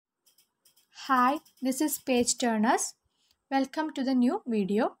Hi, this is Page Turners. Welcome to the new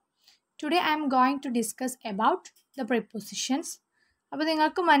video. Today I am going to discuss about the prepositions. അപ്പോൾ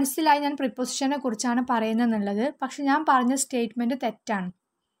നിങ്ങൾക്ക് മനസ്സിലായി ഞാൻ പ്രിപ്പോസിഷനെ കുറിച്ചാണ് പറയുന്നതെന്നുള്ളത്. പക്ഷെ ഞാൻ പറഞ്ഞ സ്റ്റേറ്റ്മെൻറ്റ് തെറ്റാണ്.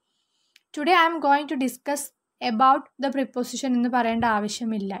 Today I am going to discuss about the preposition എന്ന് പറയേണ്ട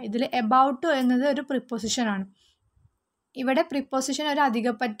ആവശ്യമില്ല. ഇതിൽ എബൌട്ട് എന്നത് ഒരു പ്രിപ്പോസിഷനാണ്. ഇവിടെ പ്രിപ്പോസിഷൻ ഒരു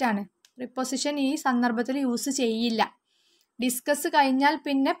അധികപ്പറ്റാണ്. പ്രിപ്പോസിഷൻ ഈ സന്ദർഭത്തിൽ യൂസ് ചെയ്യില്ല. ഡിസ്കസ് കഴിഞ്ഞാൽ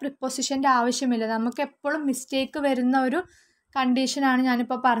പിന്നെ പ്രിപ്പോസിഷൻ്റെ ആവശ്യമില്ല. നമുക്ക് എപ്പോഴും മിസ്റ്റേക്ക് വരുന്ന ഒരു കണ്ടീഷനാണ്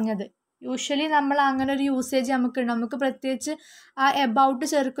ഞാനിപ്പോൾ പറഞ്ഞത്. യൂഷ്വലി നമ്മൾ അങ്ങനെ ഒരു യൂസേജ് നമുക്കുണ്ട്. നമുക്ക് പ്രത്യേകിച്ച് ആ എബൌട്ട്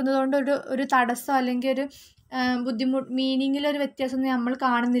ചേർക്കുന്നത് കൊണ്ട് ഒരു തടസ്സം അല്ലെങ്കിൽ ഒരു മീനിങ്ങിലൊരു വ്യത്യാസം നമ്മൾ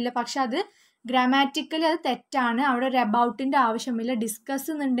കാണുന്നില്ല. പക്ഷെ അത് ഗ്രാമാറ്റിക്കലി അത് തെറ്റാണ്. അവിടെ ഒരു എബൌട്ടിൻ്റെ ആവശ്യമില്ല. ഡിസ്കസ്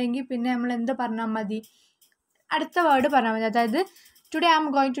എന്നുണ്ടെങ്കിൽ പിന്നെ നമ്മൾ എന്ത് പറഞ്ഞാൽ മതി, അടുത്ത വേർഡ് പറഞ്ഞാൽ മതി. അതായത് today I am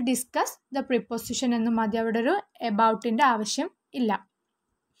going to discuss the preposition എന്ന് മതി. അവിടെ ഒരു എബൌട്ടിൻ്റെ ആവശ്യം ഇല്ല.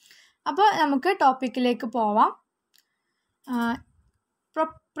 അപ്പോൾ നമുക്ക് ടോപ്പിക്കിലേക്ക് പോവാം.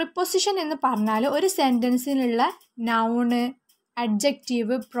 പ്രിപ്പോസിഷൻ എന്ന് പറഞ്ഞാൽ ഒരു സെൻറ്റൻസിലുള്ള നൗണ്,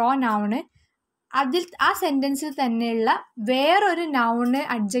 അഡ്ജക്റ്റീവ്, പ്രൊനൗണ്, ആ സെൻറ്റൻസിൽ തന്നെയുള്ള വേറൊരു നൗണ്,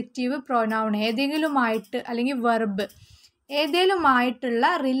 അഡ്ജക്റ്റീവ്, പ്രൊനൗൺ ഏതെങ്കിലുമായിട്ട് അല്ലെങ്കിൽ വെർബ്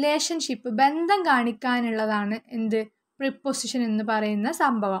ഏതെങ്കിലുമായിട്ടുള്ള റിലേഷൻഷിപ്പ്, ബന്ധം കാണിക്കാനുള്ളതാണ് എന്ത് പ്രിപ്പോസിഷൻ എന്ന് പറയുന്ന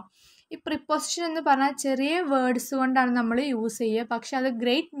സംഭവം. ഈ പ്രിപ്പോസിഷൻ എന്ന് പറഞ്ഞാൽ ചെറിയ വേർഡ്സ് കൊണ്ടാണ് നമ്മൾ യൂസ് ചെയ്യുക. പക്ഷെ അത്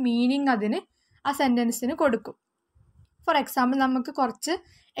ഗ്രേറ്റ് മീനിങ് അതിന് ആ സെൻറ്റൻസിന് കൊടുക്കും. ഫോർ എക്സാമ്പിൾ നമുക്ക് കുറച്ച്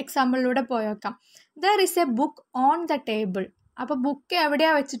എക്സാമ്പിളിലൂടെ പോയി നോക്കാം. There is A book on the table. അപ്പോൾ ബുക്ക്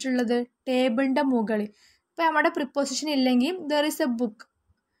എവിടെയാണ് വെച്ചിട്ടുള്ളത്? ടേബിളിൻ്റെ മുകളിൽ. ഇപ്പോൾ നമ്മുടെ പ്രിപ്പോസിഷൻ ഇല്ലെങ്കിൽ there is A book,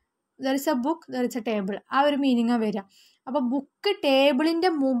 there is A table, ആ ഒരു മീനിങ്ങാണ് വരിക. അപ്പോൾ ബുക്ക് ടേബിളിൻ്റെ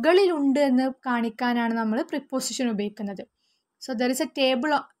മുകളിലുണ്ട് എന്ന് കാണിക്കാനാണ് നമ്മൾ പ്രിപ്പോസിഷൻ ഉപയോഗിക്കുന്നത്. So there is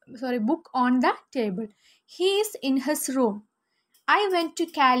A book on the table. He is in his room. I went to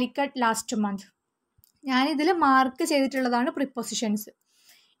Calicut last month. ഞാനിതിൽ മാർക്ക് ചെയ്തിട്ടുള്ളതാണ് പ്രിപ്പോസിഷൻസ്.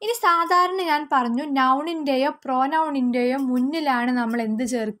 ഇനി സാധാരണ ഞാൻ പറഞ്ഞു നൗണിൻ്റെയോ പ്രോനൗണിൻ്റെയോ മുന്നിലാണ് നമ്മൾ എന്ത്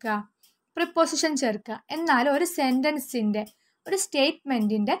ചേർക്കുക? പ്രിപ്പോസിഷൻ ചേർക്കുക. എന്നാൽ ഒരു സെൻറ്റൻസിൻ്റെ, ഒരു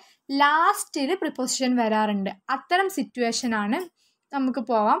സ്റ്റേറ്റ്മെൻറ്റിൻ്റെ ലാസ്റ്റിൽ പ്രിപ്പോസിഷൻ വരാറുണ്ട്. അത്തരം സിറ്റുവേഷനാണ്. നമുക്ക്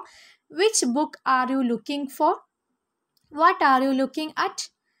പോവാം. Which book are you looking for? What are you looking at?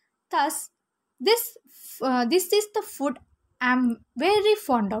 തസ് this is the food I am very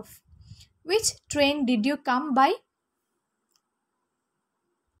fond of. Which train did you come by?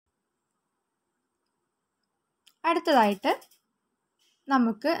 അടുത്തതായിട്ട്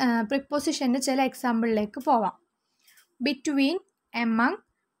നമുക്ക് പ്രിപ്പോസിഷൻ്റെ ചില എക്സാമ്പിളിലേക്ക് പോവാം. Between, among,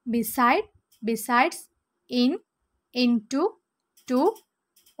 beside, besides, in, into, to,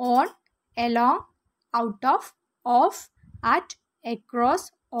 on, along, out of, at, across,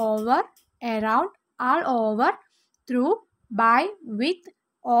 over, around, all over, through, by, with,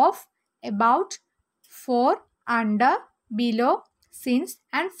 of, about, four, under, below, since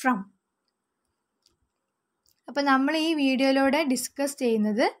and from. അപ്പോൾ നമ്മൾ ഈ വീഡിയോയിലൂടെ discuss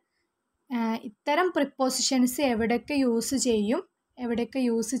ചെയ്യുന്നത് ഇത്തരം പ്രിപ്പോസിഷൻസ് എവിടെയൊക്കെ യൂസ് ചെയ്യും, എവിടെയൊക്കെ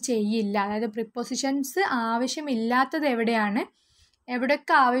use ചെയ്യില്ല. അതായത് പ്രിപ്പോസിഷൻസ് ആവശ്യമില്ലാത്തത് എവിടെയാണ്,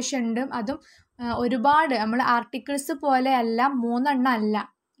 എവിടെയൊക്കെ ആവശ്യമുണ്ട്. അതും ഒരുപാട്, നമ്മൾ ആർട്ടിക്കിൾസ് പോലെ അല്ല, 3 എണ്ണം അല്ല.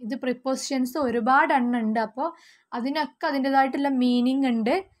 ഇത് പ്രിപ്പോസിഷൻസ് ഒരുപാട് എണ്ണം ഉണ്ട്. അപ്പോൾ അതിനൊക്കെ അതിൻ്റെതായിട്ടുള്ള മീനിങ്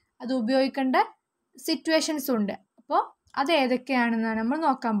ഉണ്ട്. അത് ഉപയോഗിക്കേണ്ട സിറ്റുവേഷൻസും ഉണ്ട്. അപ്പോൾ അത് ഏതൊക്കെയാണെന്നാണ് നമ്മൾ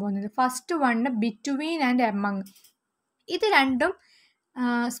നോക്കാൻ പോകുന്നത്. First one between and among. ഇത് രണ്ടും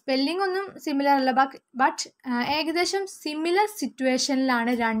സ്പെല്ലിംഗ് ഒന്നും സിമിലർ അല്ല, ബട്ട് ഏകദേശം സിമിലർ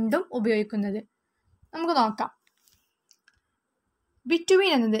സിറ്റുവേഷനിലാണ് രണ്ടും ഉപയോഗിക്കുന്നത്. നമുക്ക് നോക്കാം.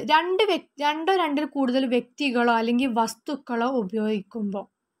 ബിറ്റ്വീൻ എന്നത് രണ്ടോ രണ്ടിൽ കൂടുതൽ വ്യക്തികളോ അല്ലെങ്കിൽ വസ്തുക്കളോ ഉപയോഗിക്കുമ്പോൾ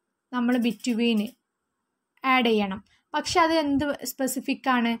നമ്മൾ ബിറ്റ്വീൻ ആഡ് ചെയ്യണം. പക്ഷെ അത് എന്ത് സ്പെസിഫിക്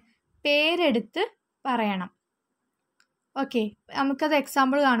ആണ്? പേരെടുത്ത് പറയണം. ഓക്കെ, നമുക്കത്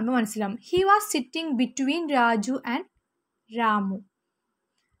എക്സാമ്പിൾ കാണുമ്പോൾ മനസ്സിലാവും. He was sitting between Raju and Ramu.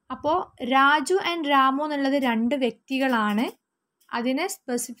 അപ്പോൾ രാജു ആൻഡ് രാമു എന്നുള്ളത് 2 വ്യക്തികളാണ്. അതിനെ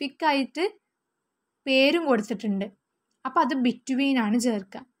സ്പെസിഫിക് ആയിട്ട് പേരും കൊടുത്തിട്ടുണ്ട്. അപ്പോൾ അത് ബിറ്റ്വീൻ ആണ്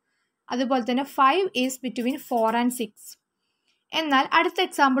ചേർക്കുക. അതുപോലെ തന്നെ 5 ഈസ് ബിറ്റ്വീൻ 4 and 6. എന്നാൽ അടുത്ത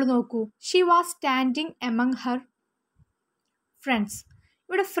എക്സാമ്പിൾ നോക്കൂ. She was standing among Har friends.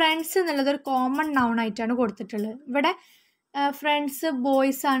 ഇവിടെ ഫ്രണ്ട്സ് എന്നുള്ളത് ഒരു കോമൺ നൗൺ ആയിട്ടാണ് കൊടുത്തിട്ടുള്ളത്. ഇവിടെ ഫ്രണ്ട്സ്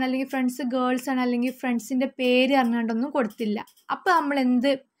ബോയ്സ് ആണ്, അല്ലെങ്കിൽ ഫ്രണ്ട്സ് ഗേൾസ് ആണ്, അല്ലെങ്കിൽ ഫ്രണ്ട്സിൻ്റെ പേര് അറിഞ്ഞുകൊണ്ടൊന്നും കൊടുത്തില്ല. അപ്പോൾ നമ്മൾ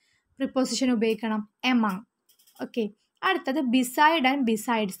എന്ത് പ്രിപ്പോസിഷൻ ഉപയോഗിക്കണം? എമംഗ്. ഓക്കെ, അടുത്തത് ബിസൈഡ് ആൻഡ്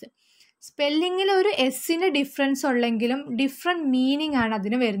ബിസൈഡ്സ്. സ്പെല്ലിങ്ങിൽ ഒരു എസ്സിന് ഡിഫറൻസ് ഉള്ളെങ്കിലും ഡിഫറെൻറ്റ് മീനിങ് ആണ്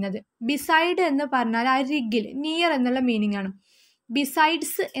അതിന് വരുന്നത്. ബിസൈഡ് എന്ന് പറഞ്ഞാൽ അരികിൽ, നിയർ എന്നുള്ള മീനിങ് ആണ്.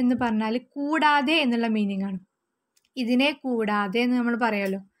 ബിസൈഡ്സ് എന്ന് പറഞ്ഞാൽ കൂടാതെ എന്നുള്ള മീനിങ് ആണ്. ഇതിനെ കൂടാതെ എന്ന് നമ്മൾ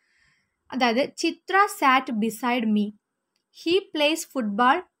പറയുമല്ലോ. അതായത് ചിത്ര സാറ്റ് beside me. He place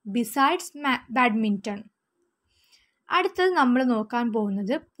football besides badminton. അടുത്തത് നമ്മൾ നോക്കാൻ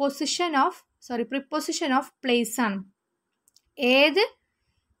പോകുന്നത് പ്രിപ്പോസിഷൻ ഓഫ് പ്ലേസ് ആണ്. ഏത്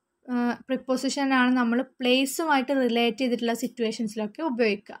പ്രിപ്പോസിഷനാണ് നമ്മൾ പ്ലേസുമായിട്ട് റിലേറ്റ് ചെയ്തിട്ടുള്ള സിറ്റുവേഷൻസിലൊക്കെ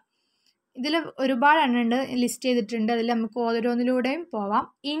ഉപയോഗിക്കുക. ഇതിൽ ഒരുപാട് എണ്ണുണ്ട്, ലിസ്റ്റ് ചെയ്തിട്ടുണ്ട്. അതിൽ നമുക്ക് ഓരോന്നിലൂടെയും പോവാം.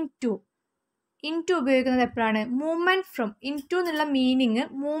 ഇൻ ടു ഉപയോഗിക്കുന്നത് എപ്പോഴാണ്? Movement from. ഇൻ ടു എന്നുള്ള meaning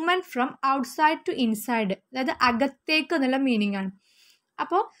movement from outside to inside, അതായത് അകത്തേക്ക് എന്നുള്ള മീനിങ് ആണ്.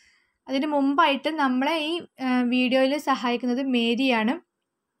 അപ്പോൾ അതിന് മുമ്പായിട്ട് നമ്മളെ ഈ വീഡിയോയിൽ സഹായിക്കുന്നത് മേരിയാണ്.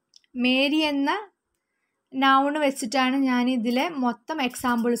 മേരി എന്ന നൗൺ വെച്ചിട്ടാണ് ഞാൻ ഇതിലെ മൊത്തം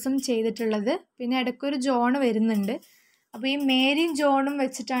എക്സാമ്പിൾസും ചെയ്തിട്ടുള്ളത്. പിന്നെ ഇടയ്ക്കൊരു ജോൺ വരുന്നുണ്ട്. അപ്പോൾ ഈ മേരിയും ജോണും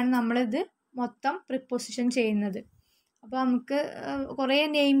വെച്ചിട്ടാണ് നമ്മളിത് മൊത്തം പ്രിപ്പോസിഷൻ ചെയ്യുന്നത്. അപ്പോൾ നമുക്ക് കുറേ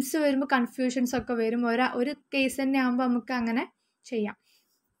നെയിംസ് വരുമ്പോൾ കൺഫ്യൂഷൻസ് ഒക്കെ വരും. ഒരു കേസ് തന്നെ ആകുമ്പോൾ നമുക്ക് അങ്ങനെ ചെയ്യാം.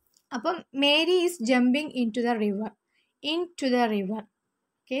 അപ്പം Mary is jumping in to the river.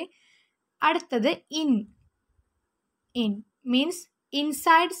 Okay. അടുത്തത് ഇൻ മീൻസ്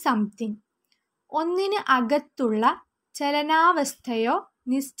ഇൻസൈഡ് സംതിങ്. ഒന്നിന് അകത്തുള്ള ചലനാവസ്ഥയോ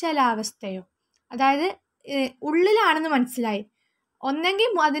നിശ്ചലാവസ്ഥയോ, അതായത് ഉള്ളിലാണെന്ന് മനസ്സിലായി. ഒന്നെങ്കിൽ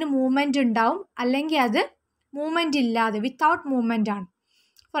അതിന് മൂവ്മെൻ്റ് ഉണ്ടാവും, അല്ലെങ്കിൽ അത് മൂവ്മെൻ്റ് ഇല്ലാതെ വിത്തൗട്ട് മൂവ്മെൻ്റ് ആണ്.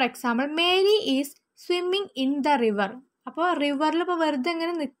 For example Mary is swimming in the river. അപ്പോൾ റിവറിൽ ഇപ്പോൾ വെറുതെ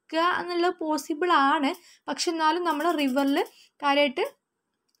ഇങ്ങനെ നിൽക്കുക എന്നുള്ളത് പോസിബിൾ ആണ്. പക്ഷെ എന്നാലും നമ്മൾ റിവറിൽ കാര്യമായിട്ട്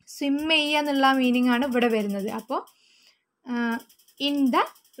സ്വിം ചെയ്യുക എന്നുള്ള മീനിങ് ആണ് ഇവിടെ വരുന്നത്. അപ്പോൾ ഇൻ ദ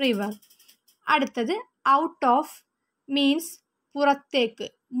റിവർ. അടുത്തത് ഔട്ട് ഓഫ് മീൻസ് പുറത്തേക്ക്.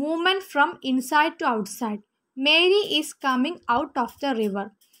 Movement from inside to outside. Mary is coming out of the river.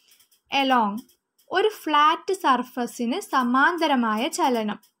 Along ഒരു ഫ്ലാറ്റ് സർഫസിന് സമാന്തരമായ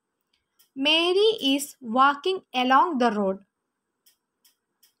ചലനം. Mary is walking along the road.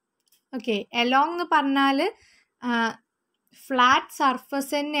 Okay. Along എന്ന് പറഞ്ഞാൽ ഫ്ലാറ്റ്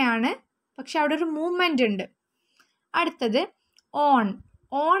സർഫസ് തന്നെയാണ്, പക്ഷെ അവിടെ ഒരു മൂവ്മെൻ്റ് ഉണ്ട്. അടുത്തത് ഓൺ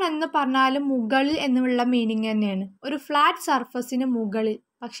എന്ന് പറഞ്ഞാൽ മുകളിൽ എന്നുള്ള മീനിങ് തന്നെയാണ്. ഒരു ഫ്ലാറ്റ് സർഫസിന് മുകളിൽ,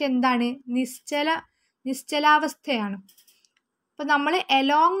 പക്ഷെ എന്താണ്? നിശ്ചലാവസ്ഥയാണ്. അപ്പോൾ നമ്മൾ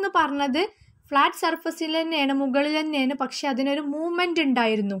എലോങ് എന്ന് പറഞ്ഞത് ഫ്ലാറ്റ് സർഫസിൽ തന്നെയാണ്, മുകളിൽ തന്നെയാണ്, പക്ഷെ അതിനൊരു മൂവ്മെൻ്റ്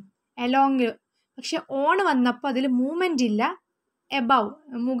ഉണ്ടായിരുന്നു എലോങ്. പക്ഷെ ഓൺ വന്നപ്പോൾ അതിൽ മൂവ്മെൻ്റ് ഇല്ല. എബവ്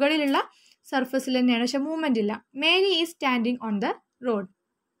മുകളിലുള്ള സർഫസിൽ തന്നെയാണ്, പക്ഷെ മൂവ്മെൻ്റ് ഇല്ല. Mary is standing on the road.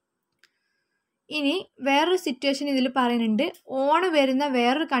 ഇനി വേറൊരു സിറ്റുവേഷൻ ഇതിൽ പറയുന്നുണ്ട്. ഓൺ വരുന്ന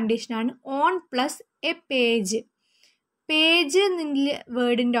വേറൊരു കണ്ടീഷനാണ് on plus A page. Page എന്നുള്ള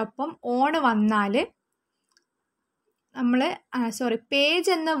വേർഡിൻ്റെ ഒപ്പം ഓൺ വന്നാൽ പേജ്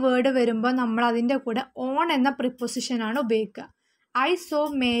എന്ന വേർഡ് വരുമ്പോൾ നമ്മൾ അതിൻ്റെ കൂടെ ഓൺ എന്ന പ്രിപ്പോസിഷനാണ് ഉപയോഗിക്കുക. I so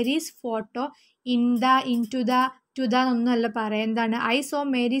Mary's photo in to the എന്നൊന്നുമല്ല പറയാം. എന്താണ്? I so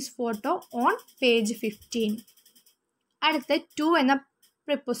Mary's photo on page 15. അടുത്ത ടു എന്ന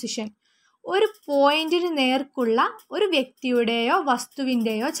പ്രിപ്പോസിഷൻ. ഒരു പോയിന്റിന് നേർക്കുള്ള ഒരു വ്യക്തിയുടെയോ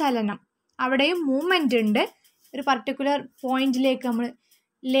വസ്തുവിൻ്റെയോ ചലനം. അവിടെയും മൂവ്മെൻ്റ് ഉണ്ട്. ഒരു പർട്ടിക്കുലർ പോയിന്റിലേക്ക് നമ്മൾ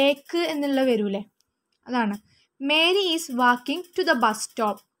ലേക്ക് എന്നുള്ള വരൂലേ, അതാണ്. Mary is walking to the bus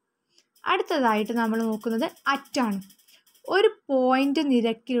stop. അടുത്തതായിട്ട് നമ്മൾ നോക്കുന്നത് അറ്റാണ്. ഒരു പോയിന്റ്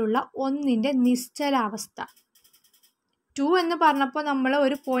നിരക്കിലുള്ള ഒന്നിൻ്റെ നിശ്ചലാവസ്ഥ. ടു എന്ന് പറഞ്ഞപ്പോൾ നമ്മൾ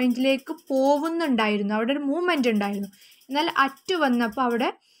ഒരു പോയിന്റിലേക്ക് പോകുന്നുണ്ടായിരുന്നു, അവിടെ ഒരു മൂവ്മെൻ്റ് ഉണ്ടായിരുന്നു. എന്നാൽ അറ്റ് വന്നപ്പോൾ അവിടെ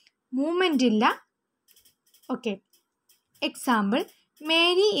മൂവ്മെൻ്റ് ഇല്ല. Okay. Example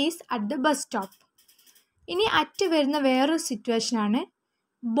Mary is at the bus stop. ഇനി അറ്റ് വരുന്ന വേറൊരു സിറ്റുവേഷനാണ്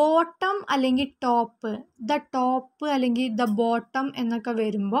ബോട്ടം അല്ലെങ്കിൽ ടോപ്പ്. ദ ടോപ്പ് അല്ലെങ്കിൽ ദ ബോട്ടം എന്നൊക്കെ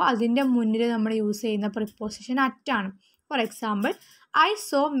വരുമ്പോൾ അതിൻ്റെ മുന്നിൽ നമ്മൾ യൂസ് ചെയ്യുന്ന preposition അറ്റാണ്. For example I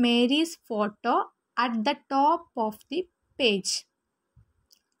so Mary's photo at the top of the page.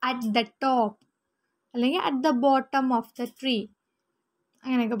 At the top അല്ലെങ്കിൽ at the bottom of the tree,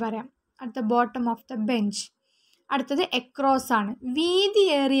 അങ്ങനെയൊക്കെ പറയാം. At the bottom of the bench. അടുത്തത് എക്രോസ് ആണ്.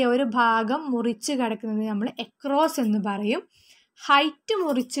 വീതിയേറിയ ഒരു ഭാഗം മുറിച്ച് കിടക്കുന്നത് നമ്മൾ എക്രോസ് എന്ന് പറയും. ഹൈറ്റ്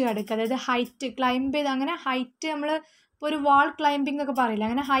മുറിച്ച് കിടക്കുക, അതായത് ഹൈറ്റ് ക്ലൈംബ് ചെയ്ത്, അങ്ങനെ ഹൈറ്റ് നമ്മൾ ഇപ്പോൾ ഒരു വാൾ ക്ലൈംബിംഗ് ഒക്കെ പറയില്ല,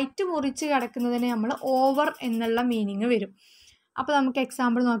 അങ്ങനെ ഹൈറ്റ് മുറിച്ച് കിടക്കുന്നതിന് നമ്മൾ ഓവർ എന്നുള്ള മീനിങ് വരും. അപ്പോൾ നമുക്ക്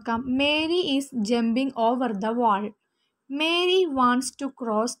എക്സാമ്പിൾ നോക്കാം. Mary is jumping over the wall. Mary wants to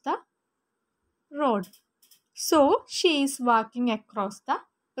cross the road. So she is walking across the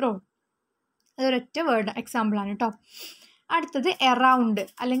road. അതൊരൊറ്റ word എക്സാമ്പിളാണ് കേട്ടോ. അടുത്തത് എറൗണ്ട്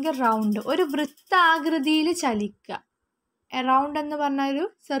അല്ലെങ്കിൽ റൗണ്ട്. ഒരു വൃത്താകൃതിയിൽ ചലിക്കുക. എറൗണ്ട് എന്ന് പറഞ്ഞാൽ ഒരു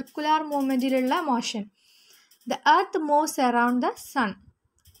circular മൂവ്മെൻറ്റിലുള്ള motion. The earth moves around the sun.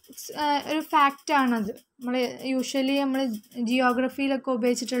 ഒരു ഫാക്റ്റാണത്. നമ്മൾ യൂഷ്വലി നമ്മൾ ജിയോഗ്രഫിയിലൊക്കെ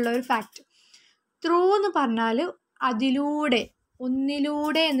ഉപയോഗിച്ചിട്ടുള്ള ഒരു ഫാക്റ്റ്. ത്രൂ എന്ന് പറഞ്ഞാൽ അതിലൂടെ,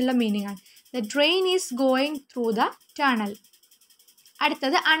 ഒന്നിലൂടെ എന്നുള്ള മീനിങ് ആണ്. The train is going through the tunnel.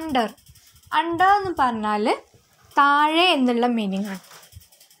 അടുത്തത് അണ്ടർ. അണ്ടർ എന്ന് പറഞ്ഞാൽ താഴെ എന്നുള്ള മീനിങ് ആണ്.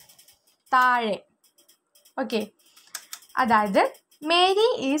 താഴെ. ഓക്കെ. അതായത് Mary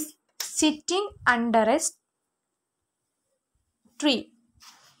is sitting under A tree.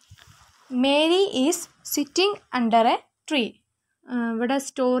 Mary is sitting under A tree. ഇവിടെ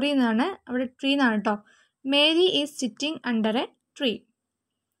സ്റ്റോറി എന്നാണ്, അവിടെ ട്രീ എന്നാണ് കേട്ടോ. Mary is sitting under A tree.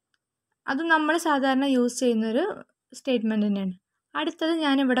 അത് നമ്മൾ സാധാരണ യൂസ് ചെയ്യുന്നൊരു സ്റ്റേറ്റ്മെൻറ്റ് തന്നെയാണ്. അടുത്തത്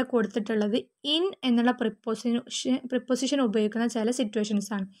ഞാനിവിടെ കൊടുത്തിട്ടുള്ളത് ഇൻ എന്നുള്ള പ്രിപ്പോസിഷൻ ഉപയോഗിക്കുന്ന ചില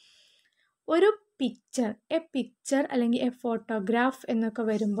സിറ്റുവേഷൻസാണ്. ഒരു പിക്ചർ അല്ലെങ്കിൽ എ ഫോട്ടോഗ്രാഫ് എന്നൊക്കെ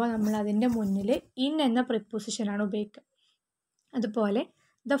വരുമ്പോൾ നമ്മൾ അതിൻ്റെ മുന്നിൽ ഇൻ എന്ന പ്രിപ്പോസിഷനാണ് ഉപയോഗിക്കുക. അതുപോലെ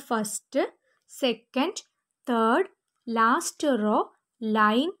the first, second, third, last raw,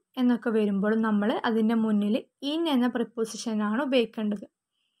 line എന്നൊക്കെ വരുമ്പോൾ നമ്മൾ അതിൻ്റെ മുന്നിൽ ഇൻ എന്ന പ്രിപ്പോസിഷനാണ് ഉപയോഗിക്കേണ്ടത്.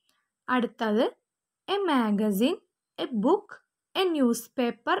 അടുത്തത് A magazine, A book, A news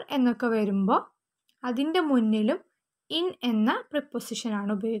paper എന്നൊക്കെ വരുമ്പോൾ അതിൻ്റെ മുന്നിലും ഇൻ എന്ന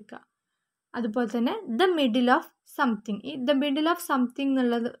പ്രിപ്പോസിഷനാണ് ഉപയോഗിക്കുക. അതുപോലെ തന്നെ ദ മിഡിൽ ഓഫ് സംതിങ്. ഈ ദ മിഡിൽ ഓഫ് സംതിങ്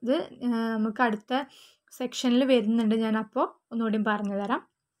എന്നുള്ളത് നമുക്ക് അടുത്ത സെക്ഷനിൽ വരുന്നുണ്ട്, ഞാൻ അപ്പോൾ ഒന്നുകൂടി പറഞ്ഞു തരാം.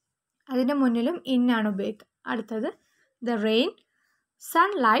 അതിൻ്റെ മുന്നിലും ഇൻ ആണ് ഉപയോഗിക്കുക. അടുത്തത് the rain,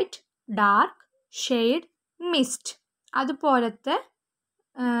 sunlight, dark, shade, mist. അതുപോലത്തെ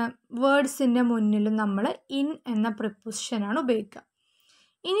വേർഡ്സിൻ്റെ മുന്നിലും നമ്മൾ ഇൻ എന്ന പ്രിപ്പോസിഷനാണ് ഉപയോഗിക്കുക.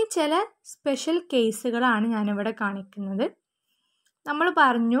 ഇനി ചില സ്പെഷ്യൽ കേസുകളാണ് ഞാനിവിടെ കാണിക്കുന്നത്. നമ്മൾ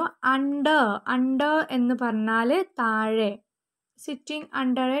പറഞ്ഞു അണ്ടർ എന്ന് പറഞ്ഞാൽ താഴെ, സിറ്റിംഗ്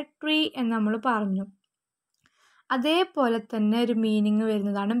അണ്ടർ എ ട്രീ എന്ന് നമ്മൾ പറഞ്ഞു. അതേപോലെ തന്നെ ഒരു മീനിങ്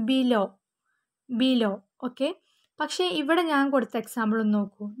വരുന്നതാണ് ബിലോ. ഓക്കെ. പക്ഷേ ഇവിടെ ഞാൻ കൊടുത്ത എക്സാമ്പിൾ ഒന്ന്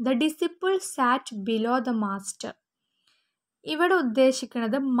നോക്കൂ. The disciple SAT below the master. ഇവിടെ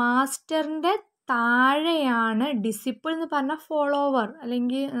ഉദ്ദേശിക്കുന്നത് മാസ്റ്ററിൻ്റെ താഴെയാണ് ഡിസിപ്പിൾ എന്ന് പറഞ്ഞാൽ ഫോളോവർ,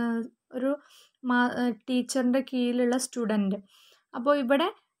 അല്ലെങ്കിൽ ഒരു ടീച്ചറിൻ്റെ കീഴിലുള്ള സ്റ്റുഡൻറ്റ്. അപ്പോൾ ഇവിടെ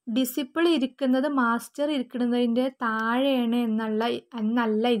ഡിസിപ്പിൾ ഇരിക്കുന്നത് മാസ്റ്റർ ഇരിക്കുന്നതിൻ്റെ താഴെയാണ്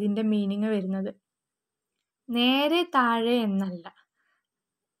എന്നല്ല ഇതിൻ്റെ മീനിങ് വരുന്നത്. നേരെ താഴെ എന്നല്ല.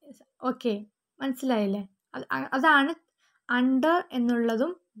 ഓക്കെ, മനസ്സിലായില്ലേ? അതാണ് അണ്ടർ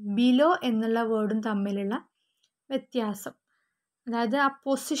എന്നുള്ളതും ബിലോ എന്നുള്ള വേർഡും തമ്മിലുള്ള വ്യത്യാസം. അതായത് ആ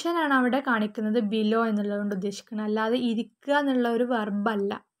പൊസിഷനാണ് അവിടെ കാണിക്കുന്നത് ബിലോ എന്നുള്ളതുകൊണ്ട് ഉദ്ദേശിക്കുന്നത്, അല്ലാതെ ഇരിക്കുക എന്നുള്ള ഒരു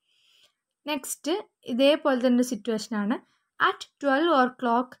വെർബല്ല. നെക്സ്റ്റ് ഇതേപോലെ തന്നെ സിറ്റുവേഷനാണ്. At 12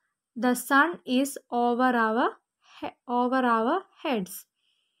 o'clock the sun is over our heads.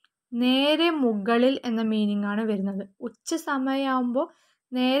 നേരെ മുകളിൽ എന്ന മീനിങ് ആണ് വരുന്നത്. ഉച്ച സമയമാകുമ്പോൾ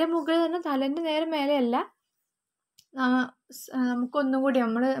നേരെ മുകളിൽ തന്നെ തലേൻ്റെ നേരെ മേലെയല്ല. നമുക്കൊന്നും കൂടി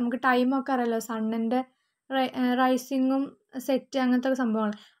നമുക്ക് ടൈമൊക്കെ അറിയാലോ, സണ്ണിൻ്റെ റൈസിങ്ങും സെറ്റ് അങ്ങനത്തെ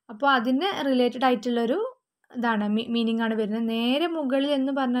സംഭവങ്ങൾ. അപ്പോൾ അതിന് റിലേറ്റഡ് ആയിട്ടുള്ളൊരു ഇതാണ് മീനിങ് ആണ് വരുന്നത്. നേരെ മുകളിൽ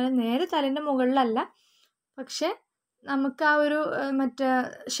എന്ന് പറഞ്ഞാൽ നേരെ തലേൻ്റെ മുകളിലല്ല, പക്ഷെ നമുക്ക് ആ ഒരു മറ്റേ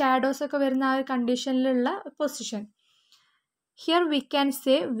ഷാഡോസൊക്കെ വരുന്ന ആ ഒരു കണ്ടീഷനിലുള്ള position. Here we can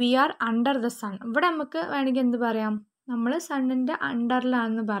say V are under the sun. ഇവിടെ നമുക്ക് വേണമെങ്കിൽ എന്ത് പറയാം, നമ്മൾ സണ്ണിൻ്റെ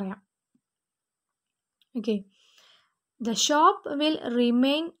അണ്ടറിലാണെന്ന് പറയാം. Okay. The shop will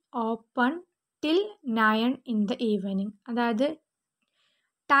remain open till 9 in the evening. അതായത്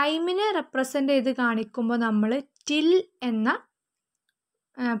ടൈമിനെ റെപ്രസെൻ്റ് ചെയ്ത് കാണിക്കുമ്പോൾ നമ്മൾ ടിൽ എന്ന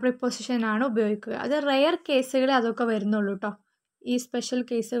പ്രിപ്പോസിഷനാണ് ഉപയോഗിക്കുക. അത് റെയർ കേസുകളെ അതൊക്കെ വരുന്നുള്ളൂ കേട്ടോ, ഈ സ്പെഷ്യൽ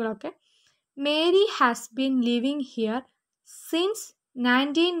കേസുകളൊക്കെ. Mary has been living here since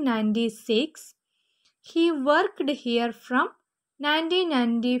 1996. He worked here from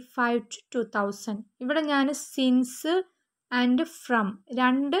 1995 to 2000. ഇവിടെ ഞാൻ സിൻസ് ആൻഡ് ഫ്രം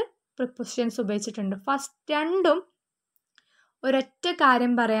രണ്ട് പ്രിപ്പോസിഷൻസ് ഉപയോഗിച്ചിട്ടുണ്ട്. ഫസ്റ്റ് രണ്ടും ഒരൊറ്റ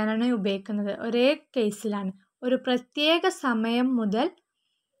കാര്യം പറയാനാണ് ഉപയോഗിക്കുന്നത്, ഒരേ കേസിലാണ്. ഒരു പ്രത്യേക സമയം മുതൽ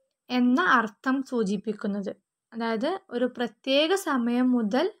എന്ന അർത്ഥം സൂചിപ്പിക്കുന്നത്. അതായത് ഒരു പ്രത്യേക സമയം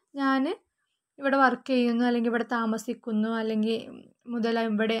മുതൽ ഞാൻ ഇവിടെ വർക്ക് ചെയ്യുന്നു, അല്ലെങ്കിൽ ഇവിടെ താമസിക്കുന്നു, അല്ലെങ്കിൽ മുതൽ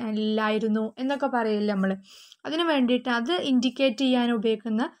ഇവിടെ ഇല്ലായിരുന്നു എന്നൊക്കെ പറയില്ല നമ്മൾ. അതിന് വേണ്ടിയിട്ട് അത് ഇൻഡിക്കേറ്റ് ചെയ്യാൻ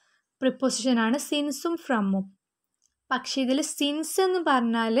ഉപയോഗിക്കുന്ന പ്രിപ്പോസിഷനാണ് സിൻസും ഫ്രമ്മും. പക്ഷേ ഇതിൽ സിൻസ് എന്ന്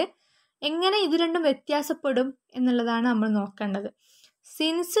പറഞ്ഞാൽ എങ്ങനെ ഇത് രണ്ടും വ്യത്യാസപ്പെടും എന്നുള്ളതാണ് നമ്മൾ നോക്കേണ്ടത്.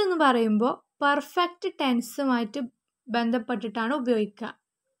 സിൻസ് എന്ന് പറയുമ്പോൾ പെർഫെക്റ്റ് ടെൻസുമായിട്ട് ബന്ധപ്പെട്ടിട്ടാണ് ഉപയോഗിക്കുക.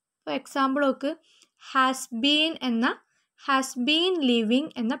 ഇപ്പോൾ എക്സാമ്പിൾ നോക്ക്, ഹാസ് ബീൻ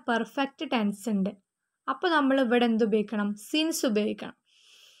ലിവിങ് എന്ന പെർഫെക്റ്റ് ടെൻസ് ഉണ്ട്. അപ്പോൾ നമ്മൾ ഇവിടെ എന്ത് ഉപയോഗിക്കണം, സിൻസ് ഉപയോഗിക്കണം.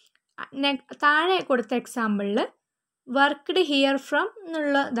 താഴെ കൊടുത്ത എക്സാമ്പിളിൽ വർക്ക്ഡ് ഹിയർ ഫ്രം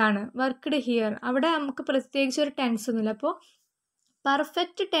എന്നുള്ളതാണ്. വർക്ക്ഡ് ഹിയർ അവിടെ നമുക്ക് പ്രത്യേകിച്ച് ഒരു ടെൻസ് ഒന്നുമില്ല. അപ്പോൾ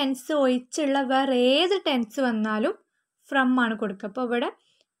പെർഫെക്റ്റ് ടെൻസ് ഒഴിച്ചുള്ള വേറെ ഏത് ടെൻസ് വന്നാലും ഫ്രം ആണ് കൊടുക്കുക. അപ്പോൾ ഇവിടെ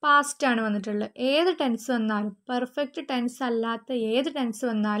പാസ്റ്റ് ആണ് വന്നിട്ടുള്ളത്. ഏത് ടെൻസ് വന്നാലും, പെർഫെക്റ്റ് ടെൻസ് അല്ലാത്ത ഏത് ടെൻസ്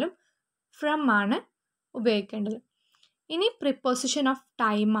വന്നാലും ഫ്രം ആണ് ഉപയോഗിക്കേണ്ടത്. ഇനി പ്രിപ്പോസിഷൻ ഓഫ്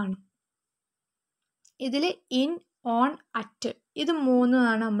ടൈം ആണ്. ഇതിൽ ഇൻ, ഓൺ, അറ്റ് ഇത്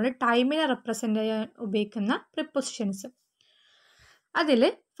മൂന്നുമാണ് നമ്മൾ ടൈമിനെ റെപ്രസെൻ്റ് ചെയ്യാൻ ഉപയോഗിക്കുന്ന പ്രിപ്പോസിഷൻസ്. അതിൽ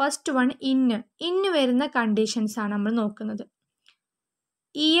ഫസ്റ്റ് വൺ ഇന്ന് വരുന്ന കണ്ടീഷൻസ് ആണ് നമ്മൾ നോക്കുന്നത്.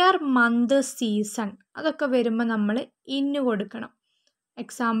 ഇയർ, മന്ത്, സീസൺ അതൊക്കെ വരുമ്പോൾ നമ്മൾ ഇന്ന് കൊടുക്കണം.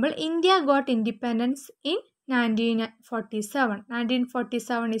 Example, India got independence in 1947.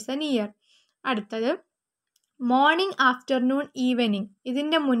 1947 is N year. അടുത്തത് മോർണിംഗ്, ആഫ്റ്റർനൂൺ, ഈവനിങ്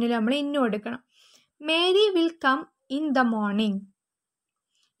ഇതിൻ്റെ മുന്നിൽ നമ്മൾ ഇന്ന് കൊടുക്കണം. Mary will come in the morning.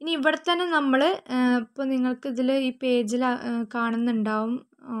 ഇനി ഇവിടെ തന്നെ നമ്മൾ ഇപ്പോൾ നിങ്ങൾക്ക് ഇതിൽ ഈ പേജിൽ കാണുന്നുണ്ടാവും,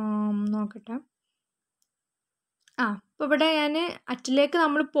 നോക്കട്ടെ. ഇപ്പോൾ ഇവിടെ ഞാൻ അറ്റിലേക്ക്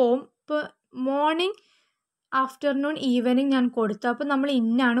നമ്മൾ പോവും. ഇപ്പോൾ മോർണിംഗ്, ആഫ്റ്റർനൂൺ, ഈവനിങ് ഞാൻ കൊടുത്തു. അപ്പോൾ നമ്മൾ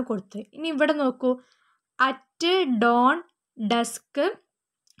ഇന്നാണ് കൊടുത്തത്. ഇനി ഇവിടെ നോക്കൂ, at, Don, desk,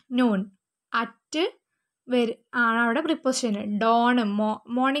 noon. At ആണ് അവിടെ പ്രിപ്പോസിഷൻ. ഡോൺ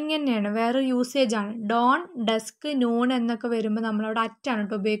മോർണിംഗ് തന്നെയാണ്, വേറെ യൂസേജ് ആണ്. ഡോൺ, ഡസ്ക്, നൂൺ എന്നൊക്കെ വരുമ്പോൾ നമ്മളവിടെ അറ്റാണ്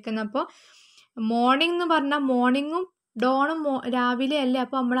കേട്ടോ ഉപയോഗിക്കുന്നത്. അപ്പോൾ മോർണിംഗ് എന്ന് പറഞ്ഞാൽ മോർണിംഗും ഡോണും രാവിലെ അല്ലേ,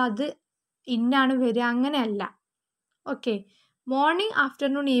 അപ്പോൾ നമ്മളത് ഇന്നാണ് വരിക, അങ്ങനെയല്ല. ഓക്കെ, മോർണിംഗ്,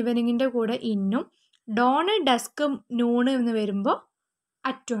 ആഫ്റ്റർനൂൺ, ഈവനിങ്ങിൻ്റെ കൂടെ ഇന്നും, ഡോണ്, ഡസ്ക്, നൂണ് എന്ന് വരുമ്പോൾ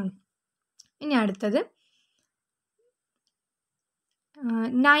അറ്റുമാണ്. ഇനി അടുത്തത്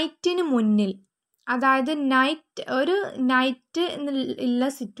നൈറ്റിന് മുന്നിൽ, അതായത് ഒരു നൈറ്റ് എന്നുള്ള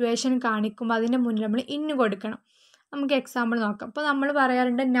സിറ്റുവേഷൻ കാണിക്കുമ്പോൾ അതിൻ്റെ മുന്നിൽ നമ്മൾ ഇന്ന് കൊടുക്കണം. നമുക്ക് എക്സാമ്പിൾ നോക്കാം. അപ്പോൾ നമ്മൾ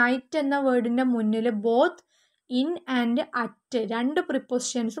പറയാറുണ്ട് നൈറ്റ് എന്ന വേർഡിൻ്റെ മുന്നിൽ ബോത്ത് ഇൻ ആൻഡ് അറ്റ് രണ്ട്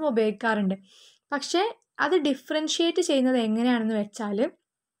പ്രിപ്പോസിഷൻസും ഉപയോഗിക്കാറുണ്ട്. പക്ഷേ അത് ഡിഫറൻഷിയേറ്റ് ചെയ്യുന്നത് എങ്ങനെയാണെന്ന് വെച്ചാൽ,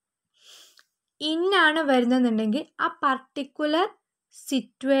 ഇന്നാണ് വരുന്നതെന്നുണ്ടെങ്കിൽ ആ പർട്ടിക്കുലർ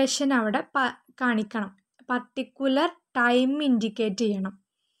സിറ്റുവേഷൻ അവിടെ കാണിക്കണം, പർട്ടിക്കുലർ ടൈം ഇൻഡിക്കേറ്റ് ചെയ്യണം.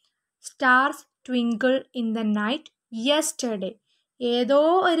 Stars twinkle in the night yesterday, ഏതോ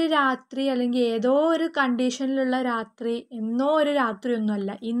ഒരു രാത്രി അല്ലെങ്കിൽ ഏതോ ഒരു കണ്ടീഷനിലുള്ള രാത്രി, എന്നോ ഒരു രാത്രി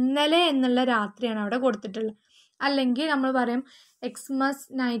ഒന്നുമല്ല, ഇന്നലെ എന്നുള്ള രാത്രിയാണ് അവിടെ കൊടുത്തിട്ടുള്ളത്. അല്ലെങ്കിൽ നമ്മൾ പറയും എക്സ്മസ്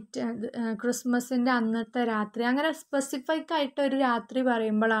നൈറ്റ്, ക്രിസ്മസിൻ്റെ അന്നത്തെ രാത്രി, അങ്ങനെ സ്പെസിഫിക് ആയിട്ട് ഒരു രാത്രി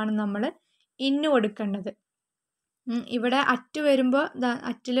പറയുമ്പോഴാണ് നമ്മൾ ഇന്ന് കൊടുക്കേണ്ടത്. ഇവിടെ അറ്റ് വരുമ്പോൾ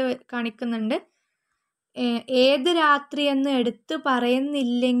അറ്റിൽ കാണിക്കുന്നുണ്ട്, ഏത് രാത്രി എന്ന് എടുത്ത്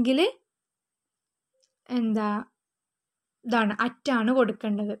പറയുന്നില്ലെങ്കിൽ ഇതാണ് അറ്റാണ്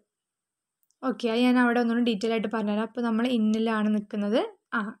കൊടുക്കേണ്ടത്. ഓക്കെ, അത് ഞാൻ അവിടെ ഒന്നുകൂടി ഡീറ്റെയിൽ ആയിട്ട് പറഞ്ഞുതരാം. അപ്പോൾ നമ്മൾ ഇന്നിലാണ് നിൽക്കുന്നത്.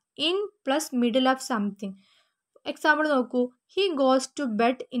 In plus middle of something. Example നോക്കൂ, he goes to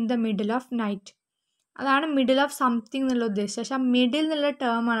bed in the middle of night. അതാണ് മിഡിൽ ഓഫ് സംതിങ് എന്നുള്ള ഉദ്ദേശം. പക്ഷെ ആ മിഡിൽ എന്നുള്ള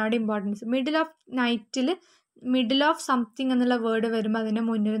ടേമാണ് അവിടെ ഇമ്പോർട്ടൻസ്. മിഡിൽ ഓഫ് നൈറ്റിൽ മിഡിൽ ഓഫ് സംതിങ് എന്നുള്ള വേർഡ് വരുമ്പോൾ അതിൻ്റെ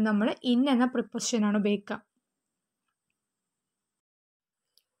മുന്നിൽ നമ്മൾ ഇൻ എന്ന പ്രിപ്പോസിഷനാണ് ഉപയോഗിക്കുക.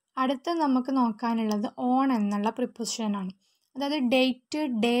 അടുത്ത നമുക്ക് നോക്കാനുള്ളത് ഓൺ എന്നുള്ള പ്രിപ്പോസിഷനാണ്. അതായത് ഡേറ്റ്,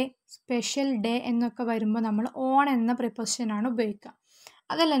 ഡേ, സ്പെഷ്യൽ ഡേ എന്നൊക്കെ വരുമ്പോൾ നമ്മൾ ഓൺ എന്ന പ്രിപ്പോസിഷനാണ് ഉപയോഗിക്കുക.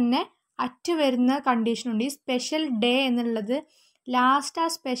 അതിൽ തന്നെ അറ്റ് വരുന്ന കണ്ടീഷനുണ്ട്. ഈ സ്പെഷ്യൽ ഡേ എന്നുള്ളത് ലാസ്റ്റ് ആ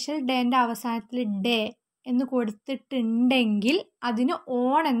സ്പെഷ്യൽ ഡേൻ്റെ അവസാനത്തിൽ ഡേ എന്ന് കൊടുത്തിട്ടുണ്ടെങ്കിൽ അതിന്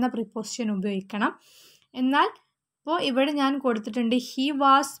ഓൺ എന്ന പ്രിപ്പോസിഷൻ ഉപയോഗിക്കണം. എന്നാൽ ഇപ്പോൾ ഇവിടെ ഞാൻ കൊടുത്തിട്ടുണ്ട് he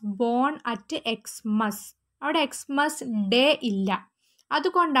was born at Xmas, അവിടെ എക്സ്മസ് ഡേ ഇല്ല,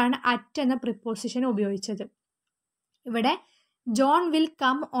 അതുകൊണ്ടാണ് അറ്റ് എന്ന പ്രിപ്പോസിഷൻ ഉപയോഗിച്ചത്. ഇവിടെ John will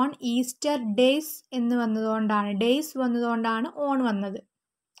come on Easter days എന്ന് വന്നതുകൊണ്ടാണ് ഓൺ വന്നത്.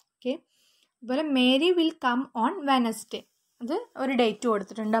 ഓക്കെ, അതുപോലെ Mary will come on Wednesday, അത് ഒരു ഡേറ്റ്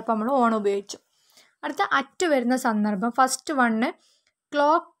കൊടുത്തിട്ടുണ്ട്, അപ്പോൾ നമ്മൾ ഓൺ ഉപയോഗിച്ചു. അടുത്ത അറ്റ് വരുന്ന സന്ദർഭം, ഫസ്റ്റ് വണ്ണ്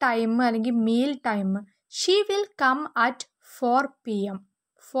ക്ലോക്ക് ടൈം അല്ലെങ്കിൽ meal time. She will come at 4 PM.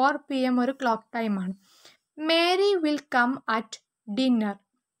 4 PM ഒരു ക്ലോക്ക് ടൈമാണ്. Mary will come at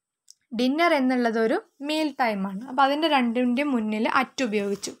dinner എന്നുള്ളത് ഒരു മീൽ ടൈമാണ്. അപ്പോൾ അതിൻ്റെ രണ്ടിൻ്റെ മുന്നിൽ അറ്റ്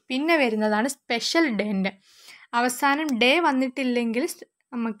ഉപയോഗിച്ചു. പിന്നെ വരുന്നതാണ് സ്പെഷ്യൽ ഡേൻ്റെ അവസാനം ഡേ വന്നിട്ടില്ലെങ്കിൽ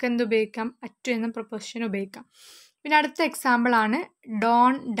നമുക്ക് എന്ത് ഉപയോഗിക്കാം, അറ്റ് എന്ന പ്രൊപ്പോസിഷൻ ഉപയോഗിക്കാം. പിന്നെ അടുത്ത എക്സാമ്പിളാണ്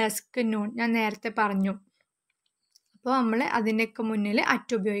ഡോൺ, ഡസ്ക്, നൂൺ. ഞാൻ നേരത്തെ പറഞ്ഞു, അപ്പോൾ നമ്മൾ അതിൻ്റെയൊക്കെ മുന്നിൽ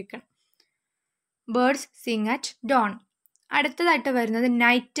അറ്റ് ഉപയോഗിക്കണം. Birds Singh at Don. അടുത്തതായിട്ട് വരുന്നത്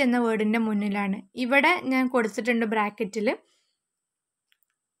നൈറ്റ് എന്ന വേർഡിൻ്റെ മുന്നിലാണ്. ഇവിടെ ഞാൻ കൊടുത്തിട്ടുണ്ട് ബ്രാക്കറ്റിൽ,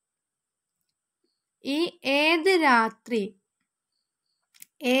 ഈ ഏത് രാത്രി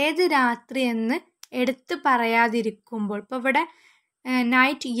എന്ന് എടുത്ത് പറയാതിരിക്കുമ്പോൾ, ഇപ്പോൾ ഇവിടെ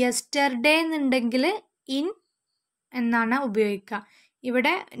നൈറ്റ് യെസ്റ്റർഡേ എന്നുണ്ടെങ്കിൽ ഇൻ എന്നാണ് ഉപയോഗിക്കുക.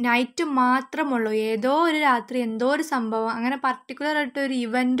 ഇവിടെ നൈറ്റ് മാത്രമുള്ളൂ, ഏതോ ഒരു രാത്രി എന്തോ ഒരു സംഭവം, അങ്ങനെ പർട്ടിക്കുലർ ആയിട്ട് ഒരു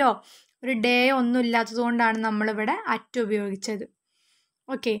ഇവൻറ്റോ ഒരു ഡേ ഒന്നും ഇല്ലാത്തതുകൊണ്ടാണ് നമ്മളിവിടെ അറ്റ് ഉപയോഗിച്ചത്.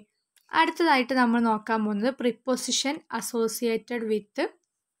 ഓക്കെ, അടുത്തതായിട്ട് നമ്മൾ നോക്കാൻ പോകുന്നത് preposition associated with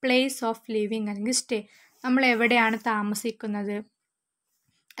place of living അല്ലെങ്കിൽ സ്റ്റേ. നമ്മൾ എവിടെയാണ് താമസിക്കുന്നത്,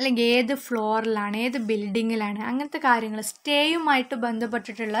 അല്ലെങ്കിൽ ഏത് ഫ്ലോറിലാണ്, ഏത് ബിൽഡിങ്ങിലാണ്, അങ്ങനത്തെ കാര്യങ്ങൾ സ്റ്റേയുമായിട്ട്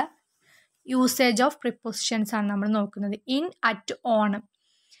ബന്ധപ്പെട്ടിട്ടുള്ള യൂസേജ് ഓഫ് പ്രിപ്പോസിഷൻസ് ആണ് നമ്മൾ നോക്കുന്നത്. In, at, on.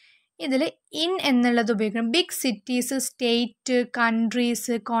 ഇതിൽ ഇൻ എന്നുള്ളത് ഉപയോഗിക്കണം. Big cities, state,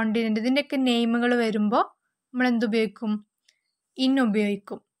 countries, continent ഇതിൻ്റെയൊക്കെ നെയിമുകൾ വരുമ്പോൾ നമ്മൾ എന്തുപയോഗിക്കും? ഇൻ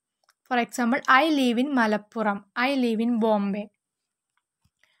ഉപയോഗിക്കും. For example, I leave in Malappuram, I leave in Bombay.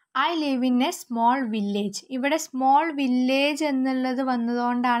 I leave in A small village. ഇവിടെ സ്മോൾ വില്ലേജ് എന്നുള്ളത്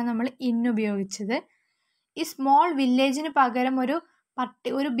വന്നതുകൊണ്ടാണ് നമ്മൾ ഇൻ ഉപയോഗിച്ചത്. ഈ സ്മോൾ വില്ലേജിന് പകരം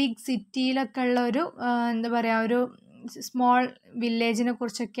ഒരു ബിഗ് സിറ്റിയിലൊക്കെ ഉള്ള എന്താ പറയുക, ഒരു സ്മോൾ വില്ലേജിനെ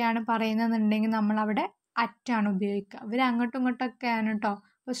കുറിച്ചൊക്കെയാണ് പറയുന്നതെന്നുണ്ടെങ്കിൽ നമ്മളവിടെ അറ്റാണ് ഉപയോഗിക്കുക. ഇവർ അങ്ങോട്ടും ഇങ്ങോട്ടൊക്കെയാണ് കേട്ടോ,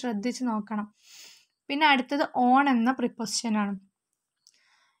 അപ്പോൾ ശ്രദ്ധിച്ച് നോക്കണം. പിന്നെ അടുത്തത് ഓൺ എന്ന പ്രിപ്പോസിഷനാണ്.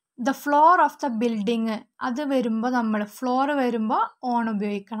 The floor of the building, അത് വരുമ്പോൾ നമ്മൾ ഫ്ലോർ വരുമ്പോൾ ഓൺ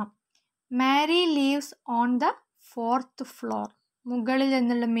ഉപയോഗിക്കണം. മാരി leaves on the 4th floor, മുകളിൽ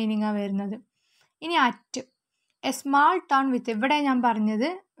എന്നുള്ള മീനിങ്ങാണ് വരുന്നത്. ഇനി അറ്റ്, എ സ്മാൾ ടൗൺ വിത്ത്, ഇവിടെ ഞാൻ പറഞ്ഞത്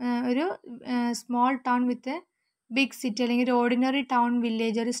ഒരു സ്മോൾ ടൗൺ വിത്ത് ബിഗ് സിറ്റി അല്ലെങ്കിൽ ഒരു ഓർഡിനറി ടൗൺ,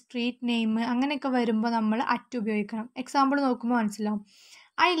 വില്ലേജ്, ഒരു സ്ട്രീറ്റ് നെയിം അങ്ങനെയൊക്കെ വരുമ്പോൾ നമ്മൾ അറ്റ് ഉപയോഗിക്കണം. എക്സാമ്പിൾ നോക്കുമ്പോൾ മനസ്സിലാവും.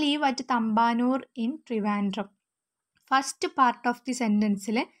 I leave at Thampanoor in Trivandrum. First part of the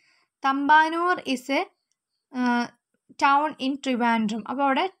സെൻറ്റൻസിൽ Thampanoor is A town in Trivandrum, അപ്പോൾ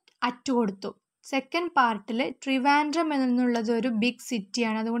അവിടെ അറ്റ് കൊടുത്തു. സെക്കൻഡ് പാർട്ടിൽ ട്രിവാൻഡ്രം എന്നുള്ളത് ഒരു ബിഗ്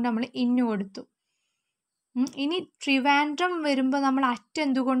സിറ്റിയാണ്, അതുകൊണ്ട് നമ്മൾ ഇന്ന് കൊടുത്തു. ഇനി ട്രിവാൻഡ്രം വരുമ്പോൾ നമ്മൾ അറ്റ്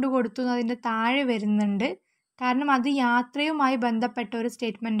എന്തുകൊണ്ട് കൊടുത്തു എന്നതിൻ്റെ താഴെ വരുന്നുണ്ട്. കാരണം അത് യാത്രയുമായി ബന്ധപ്പെട്ട ഒരു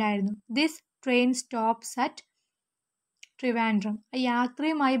സ്റ്റേറ്റ്മെൻ്റ് ആയിരുന്നു. This train stops at Trivandrum.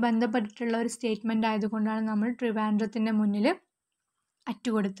 യാത്രയുമായി ബന്ധപ്പെട്ടിട്ടുള്ള ഒരു സ്റ്റേറ്റ്മെൻ്റ് ആയതുകൊണ്ടാണ് നമ്മൾ ട്രിവാൻഡ്രത്തിൻ്റെ മുന്നിൽ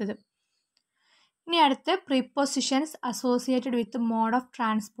അറ്റ് കൊടുത്തത്. ഇനി അടുത്ത് prepositions associated with mode of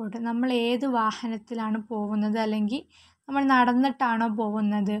transport. നമ്മൾ ഏത് വാഹനത്തിലാണ് പോകുന്നത്, അല്ലെങ്കിൽ നമ്മൾ നടന്നിട്ടാണോ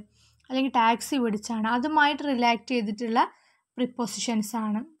പോകുന്നത്, അല്ലെങ്കിൽ ടാക്സി പിടിച്ചാണ്, അതുമായിട്ട് റിലേറ്റ് ചെയ്തിട്ടുള്ള പ്രിപ്പോസിഷൻസ്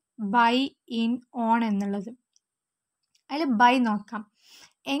ആണ് ബൈ, ഇൻ, ഓൺ എന്നുള്ളത്. അതിൽ ബൈ നോക്കാം.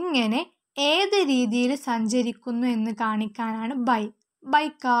 എങ്ങനെ, ഏത് രീതിയിൽ സഞ്ചരിക്കുന്നു എന്ന് കാണിക്കാനാണ് by. By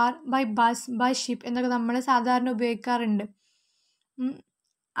car, by bus, by ship എന്നൊക്കെ നമ്മൾ സാധാരണ ഉപയോഗിക്കാറുണ്ട്.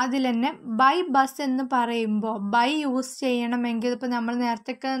 അതിൽ തന്നെ ബൈ ബസ് എന്ന് പറയുമ്പോൾ ബൈ യൂസ് ചെയ്യണമെങ്കിൽ ഇപ്പോൾ നമ്മൾ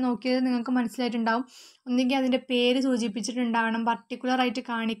നേരത്തെ നോക്കിയത് നിങ്ങൾക്ക് മനസ്സിലായിട്ടുണ്ടാവും. ഒന്നുകിൽ അതിൻ്റെ പേര് സൂചിപ്പിച്ചിട്ടുണ്ടാവണം, പർട്ടിക്കുലറായിട്ട്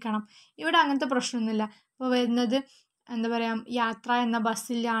കാണിക്കണം. ഇവിടെ അങ്ങനത്തെ പ്രശ്നമൊന്നുമില്ല. ഇപ്പോൾ വരുന്നത് എന്താ പറയുക, യാത്ര എന്ന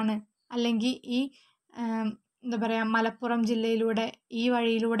ബസ്സിലാണ്, അല്ലെങ്കിൽ ഈ എന്താ പറയുക മലപ്പുറം ജില്ലയിലൂടെ ഈ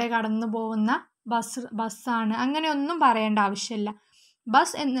വഴിയിലൂടെ കടന്നു പോകുന്ന ബസ്സാണ്, അങ്ങനെയൊന്നും പറയേണ്ട ആവശ്യമില്ല.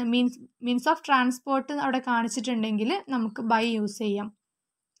 ബസ് എന്ന് മീൻസ് ഓഫ് ട്രാൻസ്പോർട്ട് അവിടെ കാണിച്ചിട്ടുണ്ടെങ്കിൽ നമുക്ക് ബൈ യൂസ് ചെയ്യാം.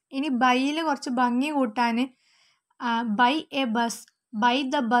 ഇനി ബൈയിൽ കുറച്ച് ഭംഗി കൂട്ടാൻ by A bus, by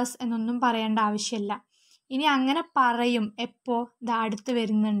the bus എന്നൊന്നും പറയേണ്ട ആവശ്യമില്ല. ഇനി അങ്ങനെ പറയും എപ്പോൾ, ഇത് അടുത്ത്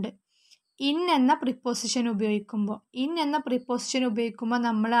വരുന്നുണ്ട്. ഇൻ എന്ന പ്രിപ്പോസിഷൻ ഉപയോഗിക്കുമ്പോൾ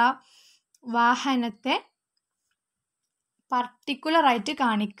നമ്മൾ ആ വാഹനത്തെ പർട്ടിക്കുലറായിട്ട്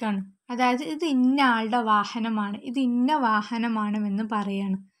കാണിക്കുകയാണ്. അതായത് ഇത് ഇന്ന ആളുടെ വാഹനമാണ്, ഇത് ഇന്ന വാഹനമാണ് എന്ന്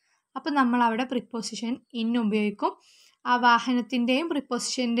പറയാണ്. അപ്പം നമ്മൾ അവിടെ പ്രിപ്പോസിഷൻ ഇൻ ഉപയോഗിക്കും. ആ വാഹനത്തിൻ്റെയും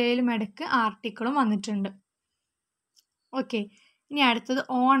പ്രിപ്പോസിഷൻ്റെയും ഇടയ്ക്ക് ആർട്ടിക്കിളും വന്നിട്ടുണ്ട്. ഓക്കെ, ഇനി അടുത്തത്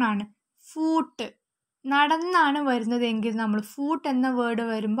ഓൺ ആണ്. ഫൂട്ട്, നടന്നാണ് വരുന്നതെങ്കിൽ നമ്മൾ ഫൂട്ട് എന്ന വേർഡ്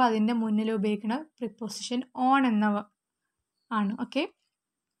വരുമ്പോൾ അതിൻ്റെ മുന്നിൽ ഉപയോഗിക്കുന്ന പ്രിപ്പോസിഷൻ ഓൺ എന്ന ആണ്. ഓക്കെ,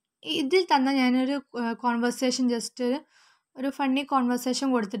 ഇതിൽ തന്നെ ഞാനൊരു കോൺവെർസേഷൻ ജസ്റ്റ് ഒരു ഫണ്ണി കോൺവെർസേഷൻ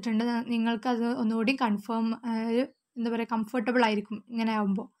കൊടുത്തിട്ടുണ്ട്. നിങ്ങൾക്കത് ഒന്നുകൂടി എന്താ പറയുക കംഫർട്ടബിൾ ആയിരിക്കും ഇങ്ങനെ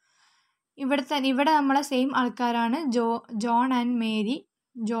ആകുമ്പോൾ. ഇവിടെ നമ്മളെ സെയിം ആൾക്കാരാണ് ജോൺ ആൻഡ് മേരി.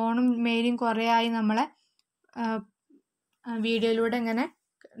 ജോണും മേരിയും കുറേ ആയി നമ്മളെ വീഡിയോയിലൂടെ ഇങ്ങനെ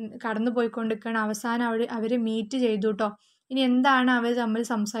കടന്നു പോയിക്കൊണ്ടിരിക്കുകയാണ്. അവസാനം അവർ മീറ്റ് ചെയ്തു കേട്ടോ. ഇനി എന്താണ് അവർ തമ്മിൽ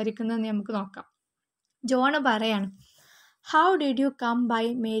സംസാരിക്കുന്നതെന്ന് നമുക്ക് നോക്കാം. ജോണ് പറയാണ്, how did you come by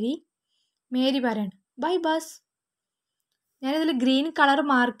Mary? Mary പറയാണ്, ബൈ ബസ്. ഞാനിതിൽ ഗ്രീൻ കളർ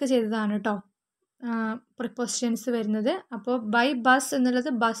മാർക്ക് ചെയ്തതാണ് കേട്ടോ പ്രിപ്പോസിഷൻസ് വരുന്നത്. അപ്പോൾ ബൈ ബസ് എന്നുള്ളത്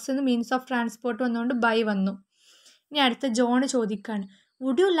ബസ് എന്ന് മീൻസ് ഓഫ് ട്രാൻസ്പോർട്ട് വന്നുകൊണ്ട് ബൈ വന്നു. ഇനി അടുത്ത ജോണ് ചോദിക്കുകയാണ്,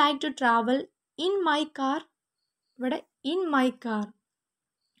 would you like to travel in my car? ഇവിടെ ഇൻ മൈ കാർ,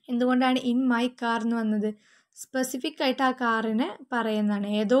 എന്തുകൊണ്ടാണ് ഇൻ മൈ കാർ എന്ന് വന്നത്? സ്പെസിഫിക് ആയിട്ട് ആ കാറിനെ പറയുന്നതാണ്.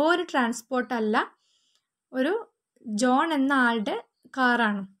 ഏതോ ഒരു ട്രാൻസ്പോർട്ട് അല്ല, ഒരു ജോൺ എന്ന ആളുടെ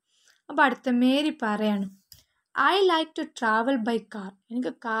കാറാണ്. അപ്പോൾ അടുത്ത മേരി പറയാണ്, I like to travel by car.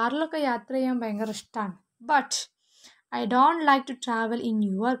 എനിക്ക് കാറിലൊക്കെ യാത്ര ചെയ്യാൻ ഭയങ്കര ഇഷ്ടമാണ്. But I don't like to travel in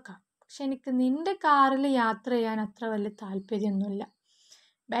your car. പക്ഷെ എനിക്ക് നിൻ്റെ കാറിൽ യാത്ര ചെയ്യാൻ അത്ര വലിയ താല്പര്യമൊന്നുമില്ല.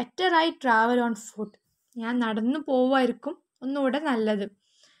 Better I travel on food. ഞാൻ നടന്നു പോവുമായിരിക്കും ഒന്നുകൂടെ നല്ലത്.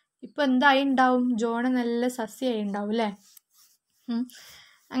 ഇപ്പോൾ എന്തായി ഉണ്ടാവും? ജോണ് നല്ല സസ്യമായി ഉണ്ടാവും അല്ലേ?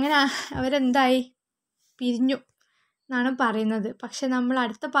 അങ്ങനെ അവരെന്തായി? പിരിഞ്ഞു എന്നാണ് പറയുന്നത്. പക്ഷെ നമ്മൾ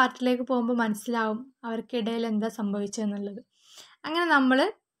അടുത്ത പാർട്ടിലേക്ക് പോകുമ്പോൾ മനസ്സിലാവും അവർക്കിടയിൽ എന്താ സംഭവിച്ചതെന്നുള്ളത്. അങ്ങനെ നമ്മൾ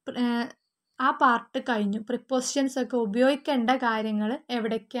ആ പാർട്ട് കഴിഞ്ഞു. പ്രിപ്പോസിഷൻസ് ഒക്കെ ഉപയോഗിക്കേണ്ട കാര്യങ്ങൾ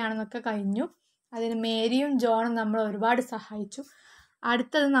എവിടേക്കാണെന്നൊക്കെ കഴിഞ്ഞു. അതിന് മേരിയും ജോണും നമ്മൾ ഒരുപാട് സഹായിച്ചു.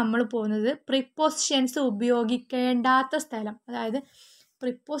 അടുത്തത് നമ്മൾ പോകുന്നത് പ്രിപ്പോസിഷൻസ് ഉപയോഗിക്കേണ്ടാത്ത സ്ഥലം, അതായത്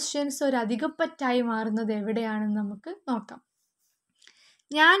പ്രിപ്പോസിഷൻസ് ഒരു അധികപ്പറ്റായി മാറുന്നത് എവിടെയാണെന്ന് നമുക്ക് നോക്കാം.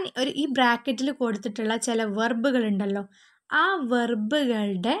 ഞാൻ ഈ ബ്രാക്കറ്റിൽ കൊടുത്തിട്ടുള്ള ചില വെർബുകൾ ഉണ്ടല്ലോ, ആ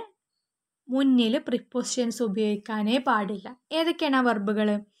വെർബുകളുടെ മുന്നിൽ പ്രിപ്പോസിഷൻസ് ഉപയോഗിക്കാനേ പാടില്ല. ഏതൊക്കെയാണ് ആ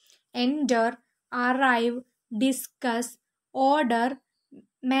വെർബുകൾ? എൻറ്റർ, അറൈവ്, ഡിസ്കസ്, ഓർഡർ,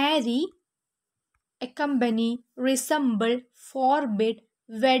 മാരി, accompany, resemble, forbid,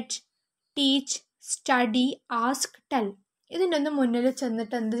 wed, teach, study, ask, tell. ഇതിൻ്റെ ഒന്നും മുന്നിൽ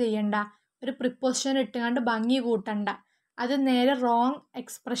ചെന്നിട്ട് എന്ത് ചെയ്യണ്ട? ഒരു പ്രിപ്പോസിഷൻ ഇട്ടുകൊണ്ട് ഭംഗി കൂട്ടണ്ട. അത് നേരെ റോങ്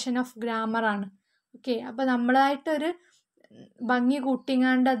എക്സ്പ്രഷൻ ഓഫ് ഗ്രാമറാണ്. ഓക്കെ, അപ്പോൾ നമ്മളായിട്ടൊരു ഭംഗി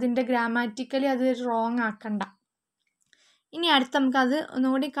കൂട്ടിങ്ങാണ്ട് അതിൻ്റെ ഗ്രാമാറ്റിക്കലി അത് റോങ് ആക്കണ്ട. ഇനി അടുത്ത് നമുക്കത്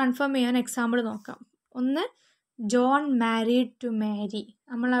ഒന്നുകൂടി കൺഫേം ചെയ്യാൻ എക്സാമ്പിൾ നോക്കാം. ഒന്ന്, ജോൺ മാരീഡ് ടു മാരി.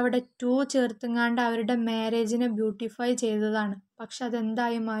 നമ്മളവിടെ ടു ചേർത്തുങ്ങാണ്ട് അവരുടെ മാരേജിനെ ബ്യൂട്ടിഫൈ ചെയ്തതാണ്. പക്ഷെ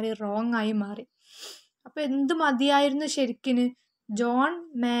അതെന്തായി മാറി? റോങ് ആയി മാറി. അപ്പോൾ എന്ത് മതിയായിരുന്നു ശരിക്കിന്? ജോൺ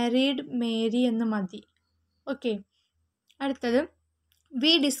മാരീഡ് മേരി എന്ന് മതി. ഓക്കെ, അടുത്തത്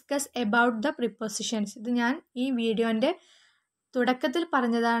we discuss about the prepositions. ഇത് ഞാൻ ഈ വീഡിയോൻ്റെ തുടക്കത്തിൽ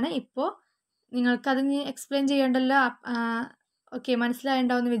പറഞ്ഞതാണ്. ഇപ്പോൾ നിങ്ങൾക്കത് എക്സ്പ്ലെയിൻ ചെയ്യേണ്ടല്ലോ. ഓക്കെ,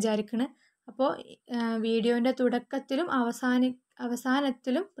 മനസ്സിലായിട്ടുണ്ടാവുമെന്ന് വിചാരിക്കുന്നു. അപ്പോൾ വീഡിയോൻ്റെ തുടക്കത്തിലും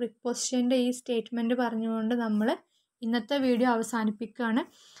അവസാനത്തിലും പ്രിപ്പോസിഷൻ്റെ ഈ സ്റ്റേറ്റ്മെൻറ്റ് പറഞ്ഞുകൊണ്ട് നമ്മൾ ഇന്നത്തെ വീഡിയോ അവസാനിപ്പിക്കുകയാണ്.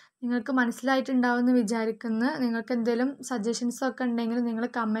 നിങ്ങൾക്ക് മനസ്സിലായിട്ടുണ്ടാവുമെന്ന് വിചാരിക്കുന്നു. നിങ്ങൾക്ക് എന്തെങ്കിലും സജഷൻസൊക്കെ ഉണ്ടെങ്കിൽ നിങ്ങൾ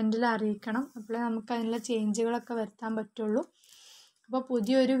കമൻറ്റിൽ അറിയിക്കണം. അപ്പോഴേ നമുക്ക് അതിനുള്ള ചേഞ്ചുകളൊക്കെ വരുത്താൻ പറ്റുള്ളൂ. അപ്പോൾ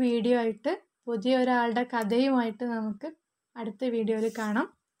പുതിയൊരു വീഡിയോ ആയിട്ട് പുതിയൊരാളുടെ കഥയുമായിട്ട് നമുക്ക് അടുത്ത വീഡിയോയിൽ കാണാം.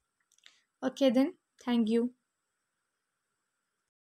 Okay then, thank you.